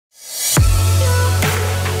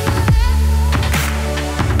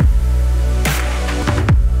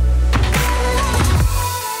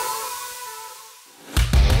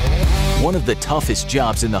One of the toughest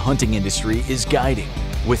jobs in the hunting industry is guiding.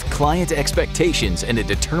 With client expectations and a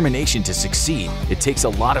determination to succeed, it takes a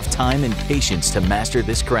lot of time and patience to master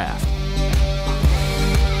this craft.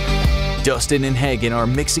 Dustin and Hagen are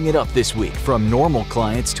mixing it up this week, from normal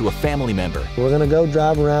clients to a family member. We're going to go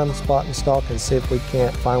drive around and spot and stalk and see if we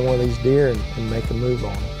can't find one of these deer and make a move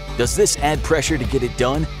on them. Does this add pressure to get it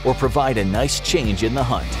done or provide a nice change in the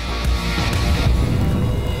hunt?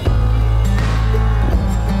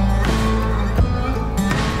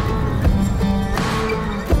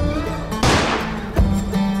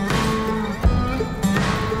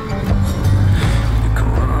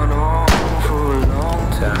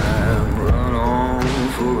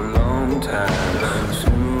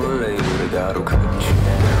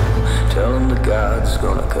 God's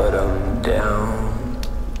gonna cut them down.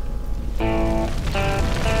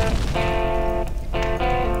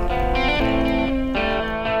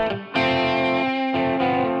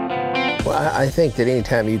 Well, I think that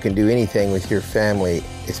anytime you can do anything with your family,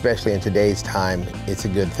 especially in today's time, it's a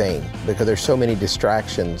good thing, because there's so many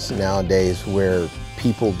distractions nowadays where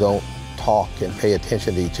people don't talk and pay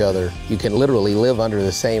attention to each other. You can literally live under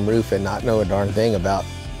the same roof and not know a darn thing about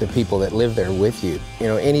the people that live there with you. You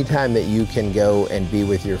know, anytime that you can go and be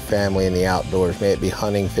with your family in the outdoors, may it be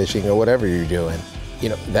hunting, fishing, or whatever you're doing, you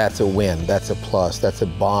know, that's a win, that's a plus, that's a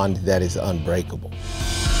bond that is unbreakable.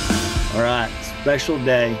 All right, special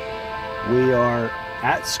day. We are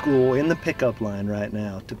at school in the pickup line right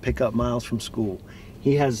now to pick up Miles from school.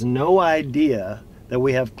 He has no idea that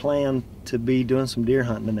we have planned to be doing some deer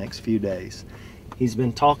hunting the next few days. He's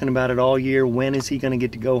been talking about it all year. When is he going to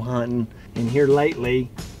get to go hunting? And here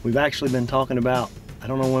lately, we've actually been talking about, I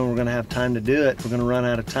don't know when we're going to have time to do it. We're going to run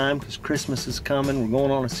out of time because Christmas is coming. We're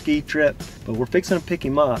going on a ski trip, but we're fixing to pick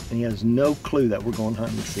him up, and he has no clue that we're going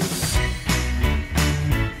hunting this evening.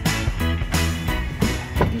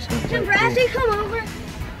 Can Bradley come over?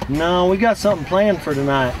 No, we got something planned for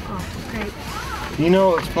tonight. Oh, great. You know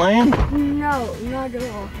what's planned? No, not at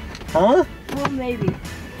all. Huh? Well, maybe.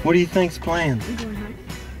 What do you think's planned? I'm going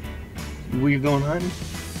hunting. We're going hunting?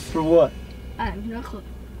 For what? I have no clue.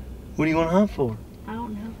 What are you going to hunt for? I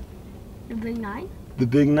don't know. The big 9? The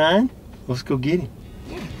big 9? Let's go get him.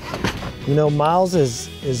 Yeah. You know, Miles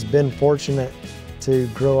has been fortunate to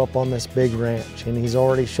grow up on this big ranch, and he's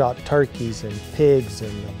already shot turkeys and pigs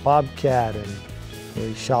and a bobcat, and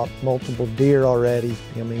he shot multiple deer already.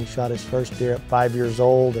 I mean, he shot his first deer at 5 years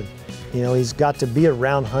old, and you know, he's got to be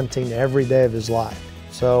around hunting every day of his life.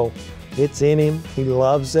 So it's in him, he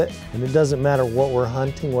loves it, and it doesn't matter what we're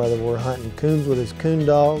hunting, whether we're hunting coons with his coon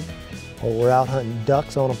dog, or we're out hunting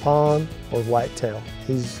ducks on a pond, or whitetail.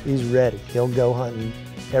 He's ready. He'll go hunting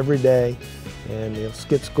every day, and he'll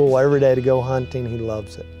skip school every day to go hunting. He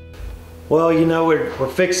loves it. Well, you know, we're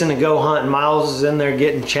fixing to go hunting. Miles is in there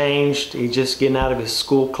getting changed. He's just getting out of his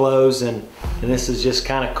school clothes, and this is just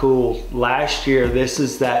kind of cool. Last year, this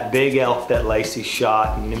is that big elk that Lacey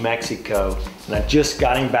shot in New Mexico, and I just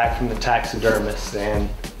got him back from the taxidermist. And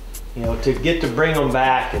you know, to get to bring him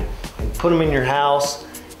back and put him in your house,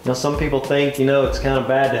 you know, some people think, you know, it's kind of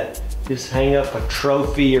bad to just hang up a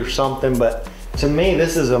trophy or something, but to me,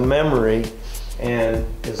 this is a memory. And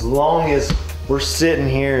as long as we're sitting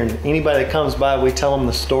here and anybody that comes by, we tell them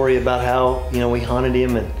the story about how, you know, we hunted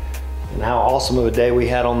him and how awesome of a day we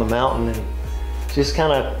had on the mountain, and just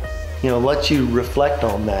kind of, you know, let you reflect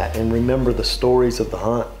on that and remember the stories of the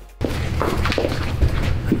hunt.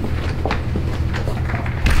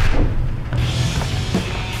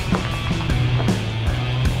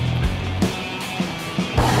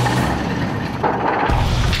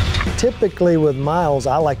 Typically with Miles,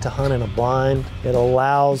 I like to hunt in a blind. It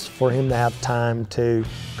allows for him to have time to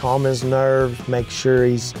calm his nerves, make sure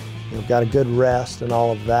he's, you know, got a good rest and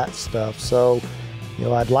all of that stuff. So, you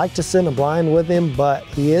know, I'd like to sit in a blind with him, but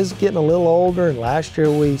he is getting a little older, and last year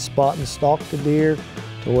we spot and stalked a deer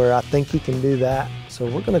to where I think he can do that. So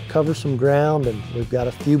we're gonna cover some ground, and we've got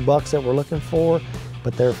a few bucks that we're looking for,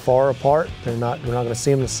 but they're far apart. We're not gonna see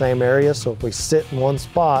them in the same area, so if we sit in one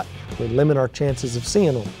spot, we limit our chances of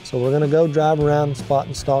seeing them. So we're gonna go drive around and spot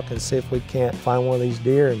and stalk and see if we can't find one of these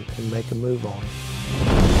deer and make a move on them.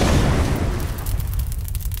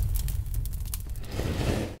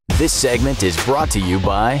 This segment is brought to you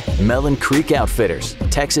by Mellon Creek Outfitters,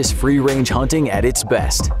 Texas free-range hunting at its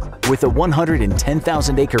best. With a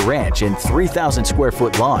 110,000-acre ranch and 3,000 square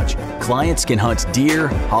foot lodge, clients can hunt deer,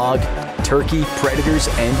 hog, turkey, predators,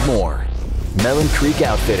 and more. Mellon Creek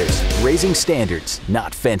Outfitters, raising standards,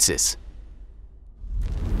 not fences.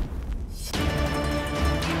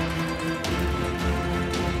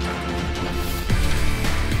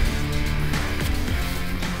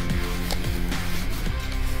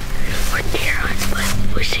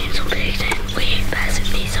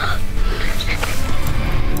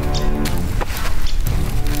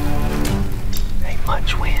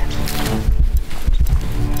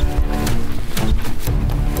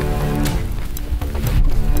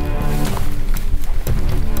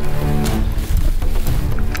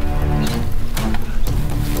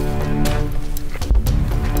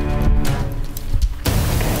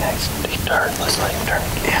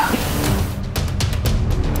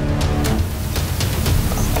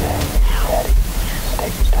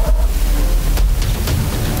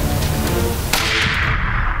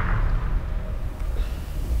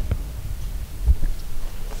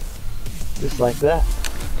 like that.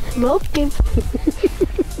 Smoking.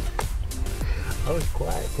 I was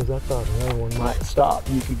quiet because I thought another one might stop.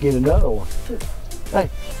 You could get another one. Hey,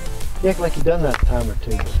 you act like you've done that a time or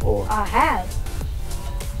two before. I have.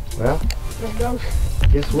 Well, Let's go.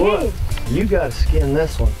 guess what? Skin. You got to skin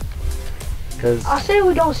this one. Because, I say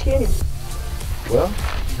we don't skin him. well,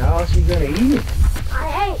 how else are you going to eat it? I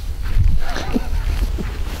hate.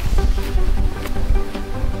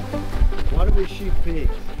 Why do we shoot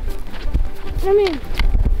pigs? I mean,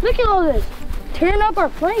 look at all this. Tearing up our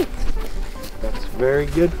plates. That's a very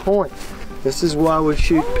good point. This is why we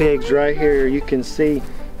shoot pigs right here. You can see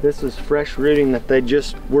this is fresh rooting that they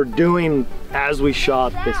just were doing as we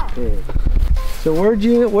shot this pig. So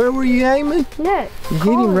where were you aiming? Next. You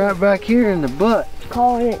hit him right back here in the butt.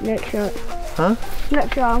 Calling it next shot. Huh?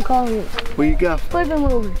 Next shot, I'm calling it. Where you go? Flip him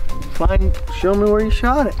over. Show me where you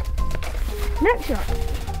shot it. Next shot.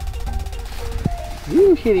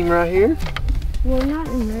 You hit him right here. Well, not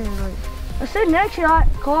in there. Like, I said next shot.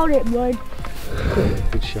 Called it, bud.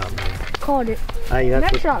 Good shot, man. Called it. Hey,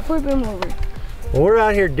 that's Next shot, flip him over. When we're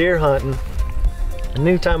out here deer hunting,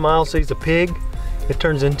 anytime Miles sees a pig, it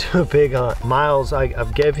turns into a pig hunt. Miles,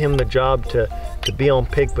 I've gave him the job to be on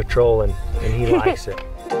pig patrol, and he likes it.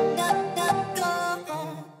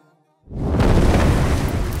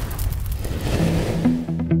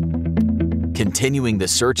 Continuing the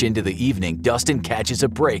search into the evening, Dustin catches a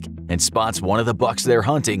break and spots one of the bucks they're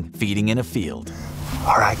hunting feeding in a field.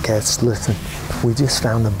 All right, guys, listen. We just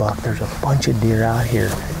found a buck. There's a bunch of deer out here.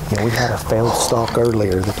 You know, we had a failed stalk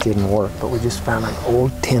earlier that didn't work, but we just found an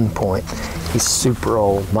old 10-point. He's super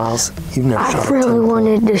old. Miles, you've never shot a 10-point. I really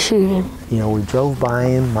wanted to shoot him. You know, we drove by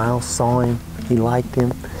him. Miles saw him. He liked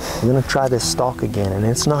him. We're gonna try this stalk again, and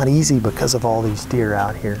it's not easy because of all these deer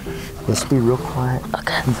out here. Let's be real quiet.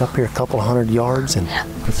 Okay. He's up here a couple hundred yards, and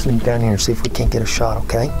let's sneak down here and see if we can't get a shot,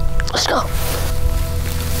 okay? Let's go.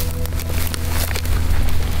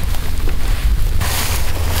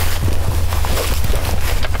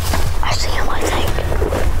 I see him, I think.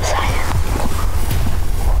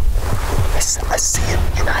 I see him.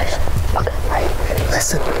 Nice. Okay. Hey,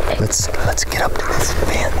 listen. Let's get up to this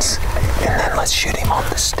fence, and then let's shoot him on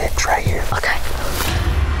the stitch right here. Okay.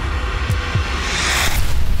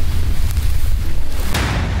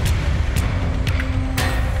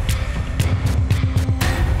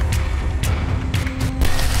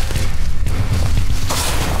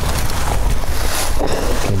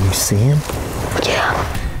 Can you see him? Yeah.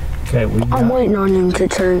 Okay, I'm waiting on him to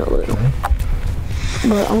turn a little.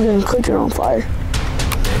 But I'm gonna click it on fire.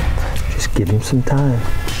 Just give him some time.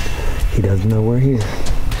 He doesn't know we're here.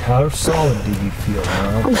 How solid do you feel,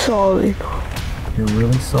 Mom? I'm solid. You're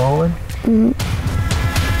really solid? Mm-hmm.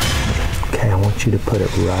 Okay, I want you to put it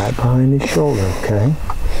right behind his shoulder, okay?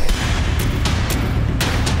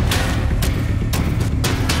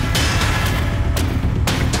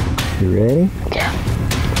 You ready? Yeah.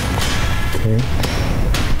 Okay.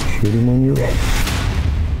 Shoot him when you're ready.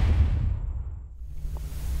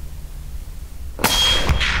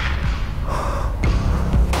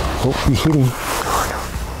 Oh, you hit him.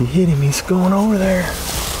 You hit him. He's going over there.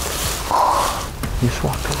 Just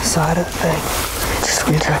walk to the side of the thing. Just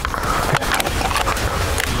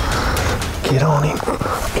get on him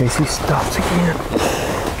in case he stops again.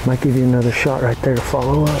 Might give you another shot right there to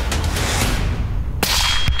follow up.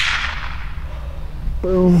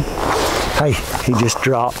 Boom. Hey, he just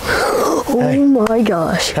dropped. Oh my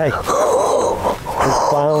gosh. Hey, we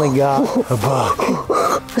finally got a buck.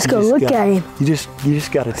 Let's go look at him. You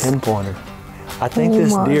just got a 10-pointer. I think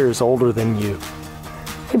this deer is older than you.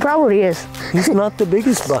 He probably is. He's not the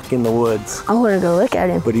biggest buck in the woods, I want to go look at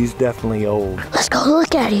him. but he's definitely old. Let's go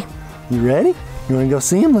look at him. You ready? You want to go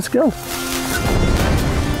see him? Let's go.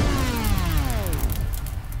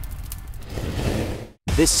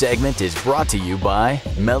 This segment is brought to you by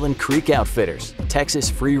Mellon Creek Outfitters, Texas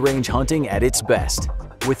free-range hunting at its best.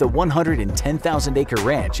 With a 110,000-acre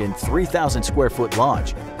ranch and 3,000-square-foot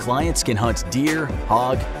lodge, clients can hunt deer,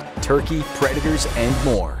 hog, turkey, predators, and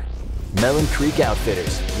more. Mellon Creek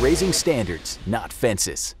Outfitters, raising standards, not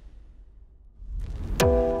fences.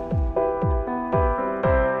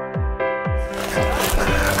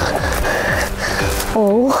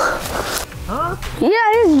 Oh. Huh? Yeah,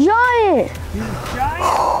 it's giant. He's giant.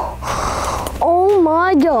 Oh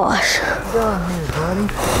my gosh. What's going on here, buddy?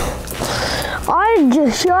 I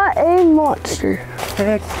just shot a monster.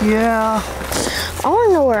 Heck yeah. I want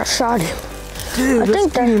to know where I shot him. Dude, I let's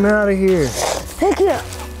think get him out of here. Heck yeah.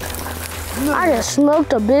 I just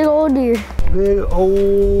smoked a big old deer. Big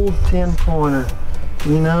old 10-pointer,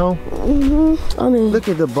 you know? Mm-hmm. I mean, Look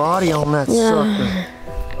at the body on that Yeah. sucker.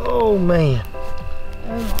 Oh, man.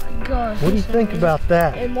 oh my gosh. What do you think about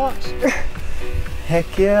that? And monster.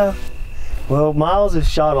 Heck yeah. Well, Miles has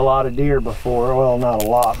shot a lot of deer before. Well, not a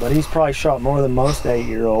lot, but he's probably shot more than most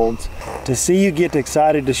 8-year-olds. To see you get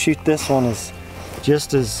excited to shoot this one is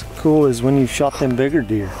just as cool as when you shot them bigger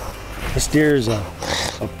deer. This deer is a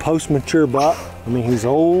post-mature buck. I mean, he's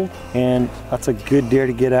old, and that's a good deer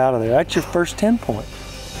to get out of there. That's your first 10 point.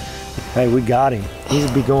 Hey, we got him.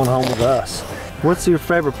 He'll be going home with us. What's your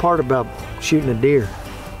favorite part about shooting a deer?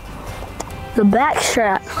 The back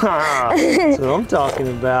strap. That's what I'm talking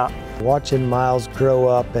about. Watching Miles grow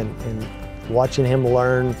up and watching him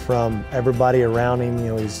learn from everybody around him.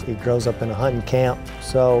 You know, he grows up in a hunting camp,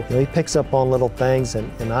 so you know, he picks up on little things,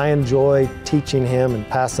 and I enjoy teaching him and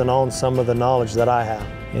passing on some of the knowledge that I have.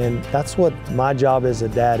 And that's what my job as a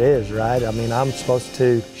dad is, right? I mean, I'm supposed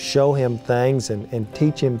to show him things and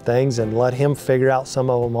teach him things and let him figure out some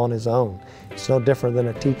of them on his own. It's no different than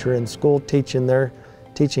a teacher in school teaching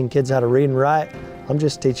kids how to read and write. I'm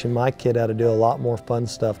just teaching my kid how to do a lot more fun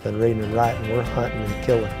stuff than reading and writing. We're hunting and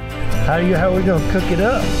killing. How are we gonna cook it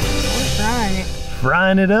up? We're frying it.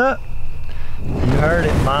 Frying it up? You heard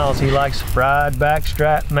it, Miles. He likes fried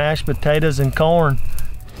backstrap, mashed potatoes, and corn.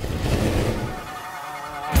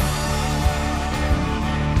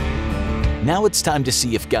 Now it's time to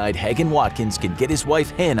see if guide Hagen Watkins can get his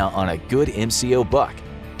wife Hannah on a good MCO buck.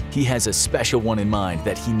 He has a special one in mind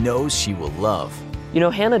that he knows she will love. You know,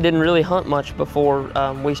 Hannah didn't really hunt much before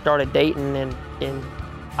we started dating, and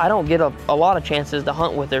I don't get a lot of chances to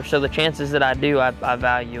hunt with her, so the chances that I do, I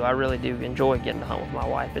value. I really do enjoy getting to hunt with my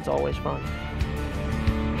wife. It's always fun.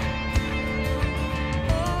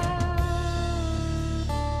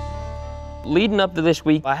 Leading up to this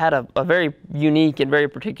week, I had a very unique and very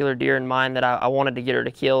particular deer in mind that I wanted to get her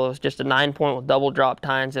to kill. It was just a 9-point with double drop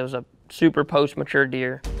tines. It was a super post-mature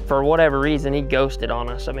deer. For whatever reason, he ghosted on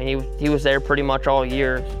us. I mean, he was there pretty much all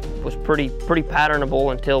year. Was pretty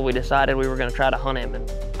patternable until we decided we were going to try to hunt him,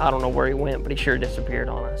 and I don't know where he went, but he sure disappeared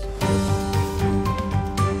on us.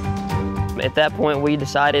 At that point, we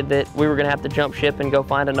decided that we were going to have to jump ship and go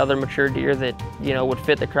find another mature deer that, you know, would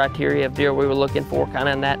fit the criteria of deer we were looking for, kind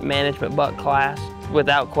of in that management buck class.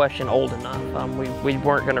 Without question, old enough. We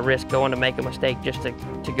weren't going to risk going to make a mistake just to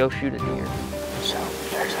go shoot a deer. So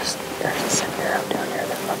there's a center up down here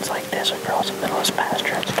that looks like this across the middle of this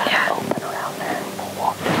pasture. It's kind of open around there. We'll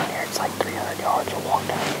walk down here. It's like 300 yards. We'll walk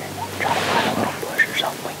down here and try to find a little bush or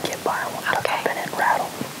something we can get by, and we'll tuck up in it and rattle.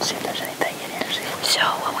 See if there's anything in here. So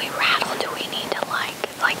when we rattle, do we need to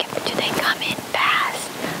do they come in fast?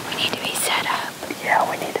 We need to be set up. Yeah,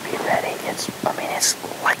 we need to be ready. It's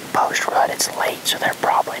like post-rut. It's late, so they're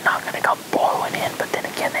probably not going to come blowing in, but then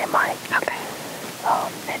again, they might. Okay.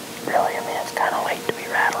 It's kind of late to be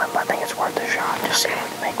rattling, but I think it's worth a shot. Just see if we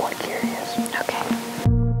can make one curious. Okay.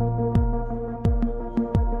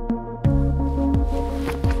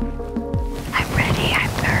 I'm ready.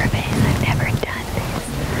 I'm nervous. I've never done this.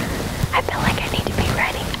 I feel like I need to be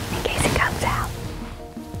ready in case it comes out.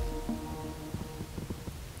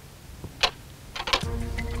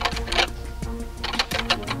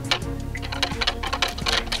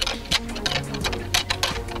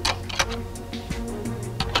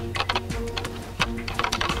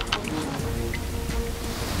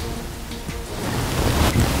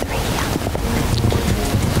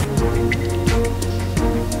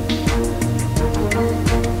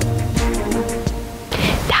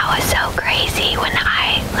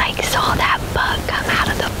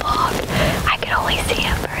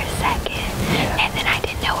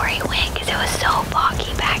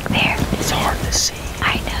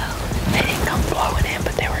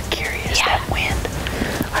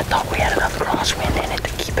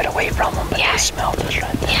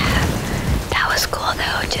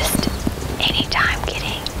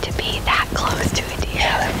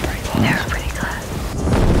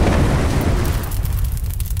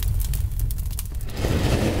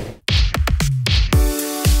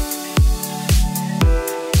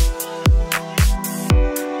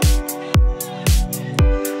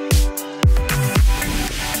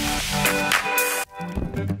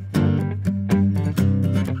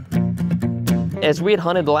 As we had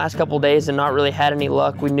hunted the last couple days and not really had any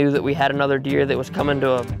luck, we knew that we had another deer that was coming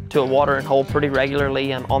to a watering hole pretty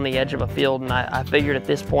regularly on the edge of a field, and I figured at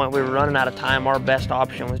this point we were running out of time. Our best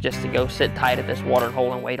option was just to go sit tight at this watering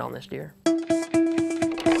hole and wait on this deer. Well,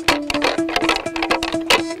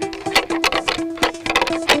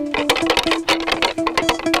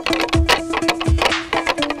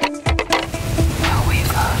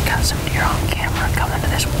 we've got some deer on camera coming to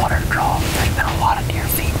this water draw. There's been a lot of deer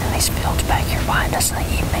feeding in these fields back here behind us in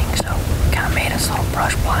the evening, so kind of made us a little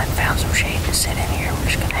brush blind, found some shade to sit in here. We're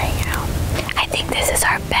just gonna hang out. I think this is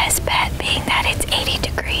our best bet, being that it's 80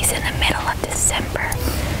 degrees in the middle of December.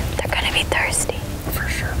 They're gonna be thirsty. For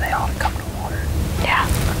sure, they ought to come to water. Yeah.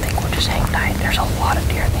 I think we'll just hang tight. There's a lot of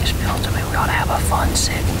deer in these fields. I mean, we ought to have a fun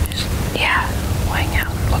sit and just hang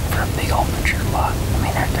out and look for a big old mature buck. I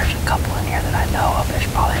mean, there's a couple in here that I know of. There's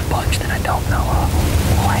probably a bunch that I don't know of.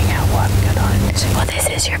 We'll hang out, we'll have a good hunt. Well, this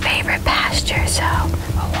is your favorite pasture, so I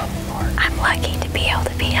love the park. I'm lucky to be able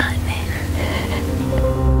to be hunting it.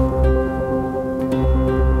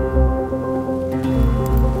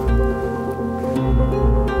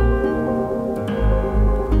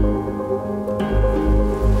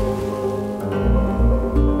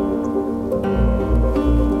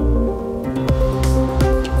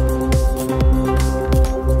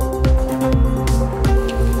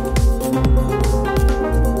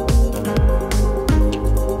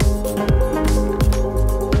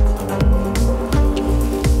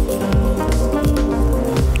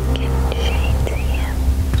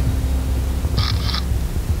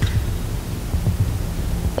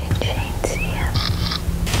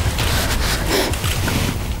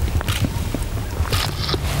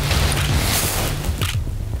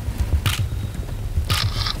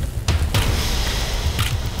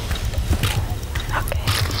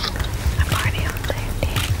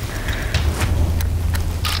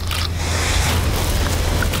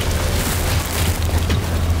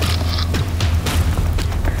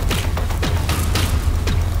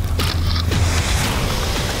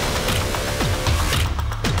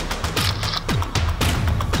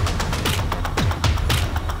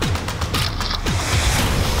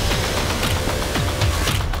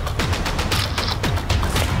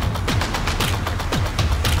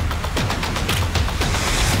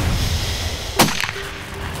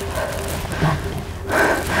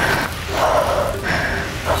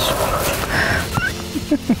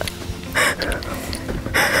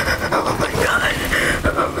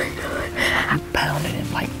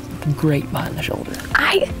 Great behind the shoulder.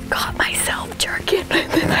 I got myself jerking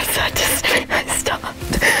and then I stopped.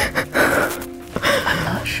 I'm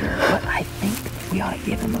not sure, but I think we ought to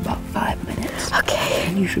give him about 5 minutes. Okay.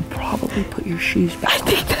 And you should probably put your shoes back on.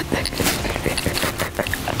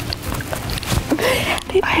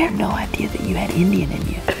 I had no idea that you had Indian in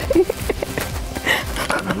you.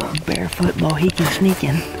 A little barefoot Mohican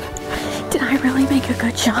sneaking. Did I really make a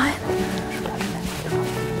good shot?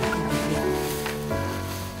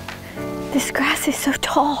 This grass is so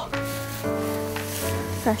tall.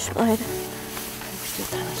 Fresh blood. I still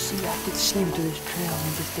kind of see, I could see him through this trail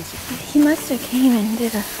and just disappear. He must have came and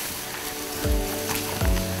did a...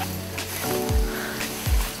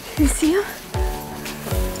 You see him?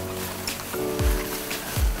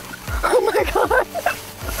 Oh my God.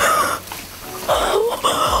 Oh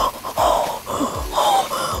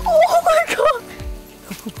my God.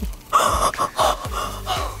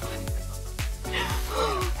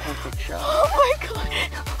 Perfect shot. Oh my God.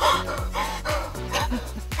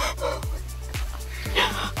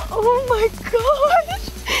 Oh my gosh.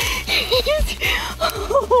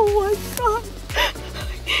 Oh my God.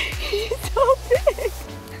 He's so big.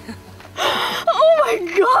 Oh my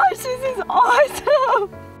gosh, this is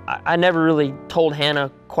awesome. I never really told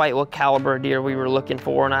Hannah quite what caliber of deer we were looking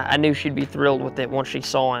for, and I knew she'd be thrilled with it once she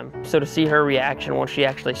saw him. So to see her reaction once she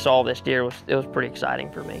actually saw this deer was pretty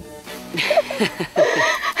exciting for me.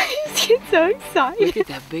 I just get so excited. Look at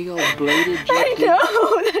that big old bladed jet. I know,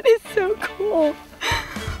 that is so cool.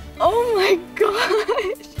 Oh my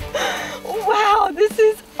gosh. Wow, this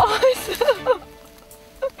is awesome.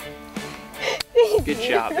 Thank Good you.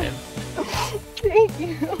 job, man. Thank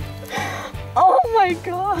you. Oh my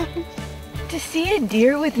gosh. To see a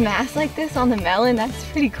deer with mass like this on the Mellon, that's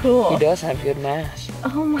pretty cool. He does have good mass.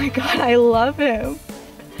 Oh my God, I love him.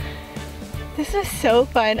 This was so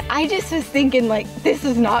fun. I just was thinking like, this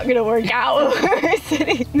is not gonna work out when we were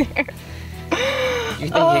sitting there. You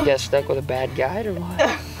think he got stuck with a bad guide or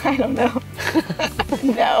what? I don't know.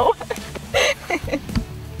 No.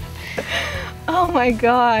 Oh my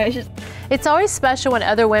gosh. It's always special when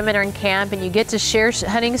other women are in camp and you get to share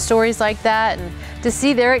hunting stories like that and to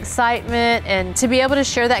see their excitement and to be able to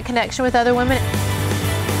share that connection with other women.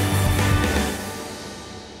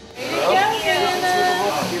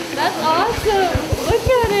 That's awesome. Look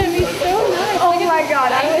at him. He's so nice. Oh my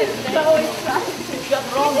God, I was so excited. He's got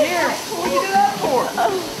the wrong deer. What do you do that for?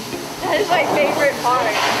 That is my favorite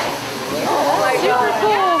part. Oh my God. Super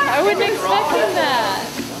cool. I wasn't expecting that.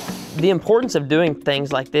 The importance of doing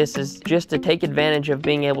things like this is just to take advantage of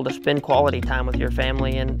being able to spend quality time with your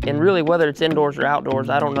family, and really whether it's indoors or outdoors,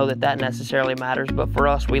 I don't know that necessarily matters, but for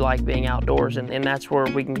us, we like being outdoors, and that's where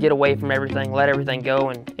we can get away from everything, let everything go,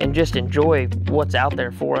 and just enjoy what's out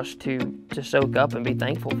there for us to soak up and be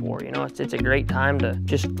thankful for. You know, it's a great time to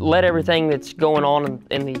just let everything that's going on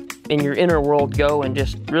in your inner world go and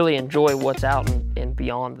just really enjoy what's out and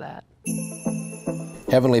beyond that.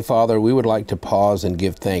 Heavenly Father, we would like to pause and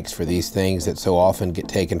give thanks for these things that so often get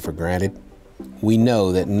taken for granted. We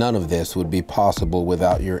know that none of this would be possible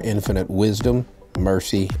without your infinite wisdom,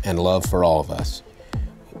 mercy, and love for all of us.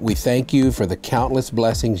 We thank you for the countless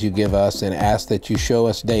blessings you give us and ask that you show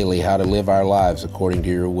us daily how to live our lives according to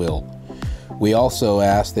your will. We also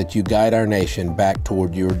ask that you guide our nation back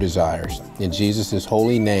toward your desires. In Jesus'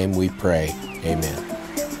 holy name we pray, amen.